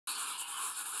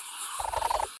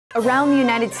Around the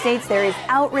United States, there is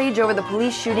outrage over the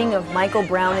police shooting of Michael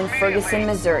Brown in Ferguson,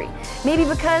 Missouri. Maybe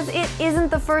because it isn't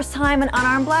the first time an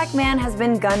unarmed black man has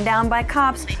been gunned down by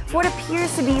cops for what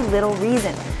appears to be little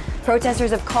reason.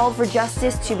 Protesters have called for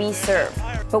justice to be served.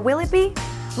 But will it be?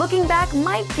 Looking back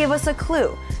might give us a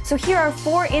clue. So here are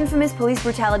 4 infamous police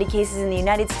brutality cases in the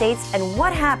United States and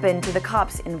what happened to the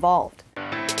cops involved.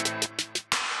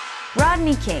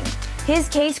 Rodney King. His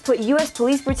case put U.S.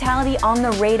 police brutality on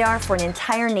the radar for an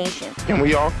entire nation. Can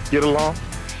we all get along?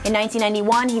 In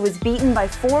 1991, he was beaten by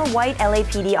 4 white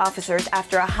LAPD officers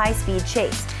after a high-speed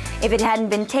chase. If it hadn't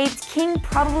been taped, King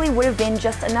probably would have been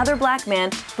just another black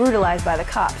man brutalized by the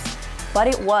cops. But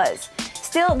it was.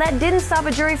 Still, that didn't stop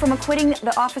a jury from acquitting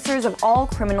the officers of all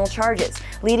criminal charges,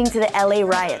 leading to the LA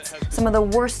riots, some of the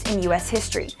worst in U.S.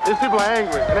 history. These people are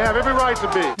angry, and they have every right to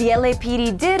be. The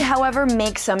LAPD did, however,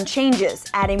 make some changes,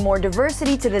 adding more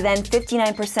diversity to the then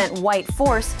 59% white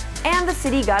force, and the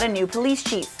city got a new police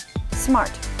chief.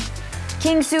 Smart.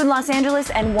 King sued Los Angeles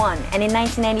and won, and in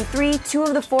 1993, 2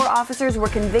 of the 4 officers were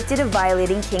convicted of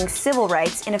violating King's civil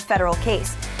rights in a federal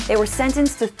case. They were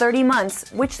sentenced to 30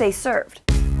 months, which they served.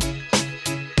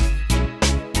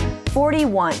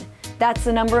 41. That's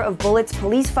the number of bullets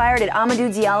police fired at Amadou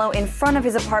Diallo in front of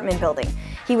his apartment building.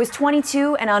 He was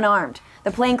 22 and unarmed.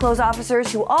 The plainclothes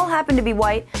officers, who all happened to be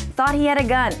white, thought he had a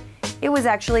gun. It was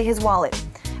actually his wallet.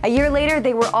 A year later,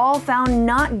 they were all found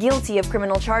not guilty of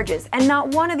criminal charges, and not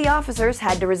one of the officers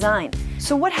had to resign.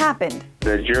 So what happened?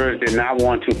 The jurors did not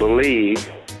want to believe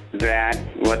that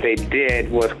what they did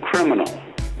was criminal.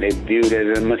 They viewed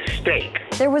it as a mistake.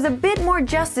 There was a bit more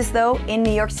justice, though, in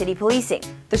New York City policing.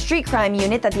 The street crime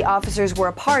unit that the officers were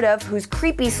a part of, whose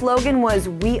creepy slogan was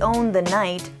 "We own the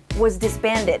night," was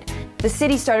disbanded. The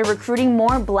city started recruiting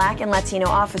more black and Latino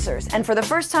officers, and for the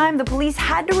first time, the police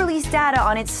had to release data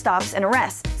on its stops and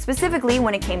arrests, specifically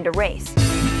when it came to race.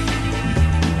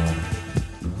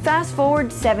 Fast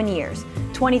forward 7 years.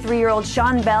 23-year-old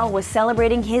Sean Bell was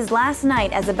celebrating his last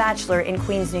night as a bachelor in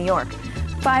Queens, New York.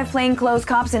 5 plainclothes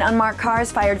cops in unmarked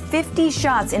cars fired 50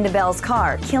 shots into Bell's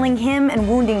car, killing him and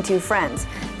wounding 2 friends.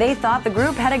 They thought the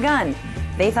group had a gun.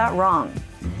 They thought wrong.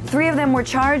 3 of them were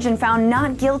charged and found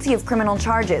not guilty of criminal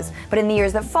charges, but in the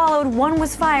years that followed, 1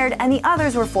 was fired and the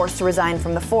others were forced to resign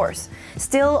from the force.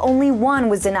 Still, only 1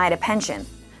 was denied a pension.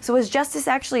 So was justice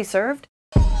actually served?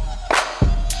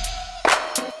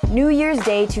 New Year's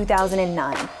Day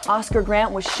 2009, Oscar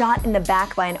Grant was shot in the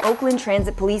back by an Oakland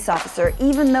Transit police officer,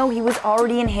 even though he was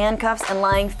already in handcuffs and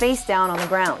lying face down on the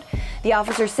ground. The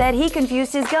officer said he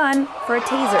confused his gun for a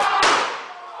taser.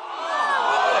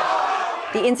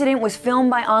 The incident was filmed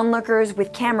by onlookers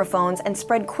with camera phones and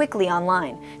spread quickly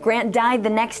online. Grant died the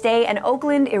next day, and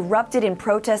Oakland erupted in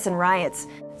protests and riots.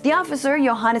 The officer,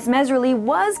 Johannes Mesrali,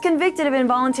 was convicted of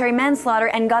involuntary manslaughter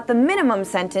and got the minimum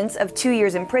sentence of 2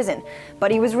 years in prison,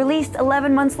 but he was released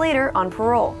 11 months later on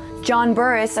parole. John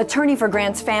Burris, attorney for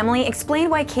Grant's family, explained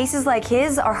why cases like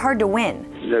his are hard to win.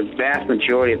 The vast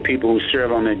majority of people who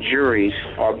serve on the juries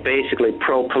are basically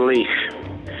pro-police.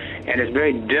 And it's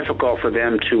very difficult for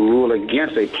them to rule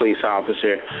against a police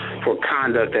officer for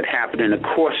conduct that happened in the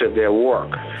course of their work.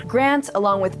 Grant,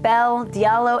 along with Bell,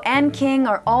 Diallo, and King,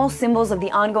 are all symbols of the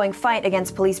ongoing fight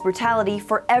against police brutality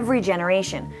for every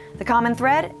generation. The common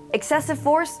thread? Excessive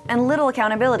force and little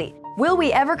accountability. Will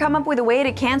we ever come up with a way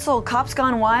to cancel Cops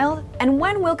Gone Wild? And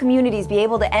when will communities be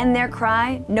able to end their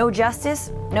cry, no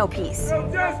justice, no peace? No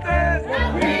justice!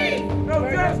 No peace! No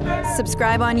justice!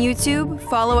 Subscribe on YouTube,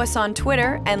 follow us on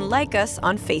Twitter, and like us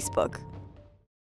on Facebook.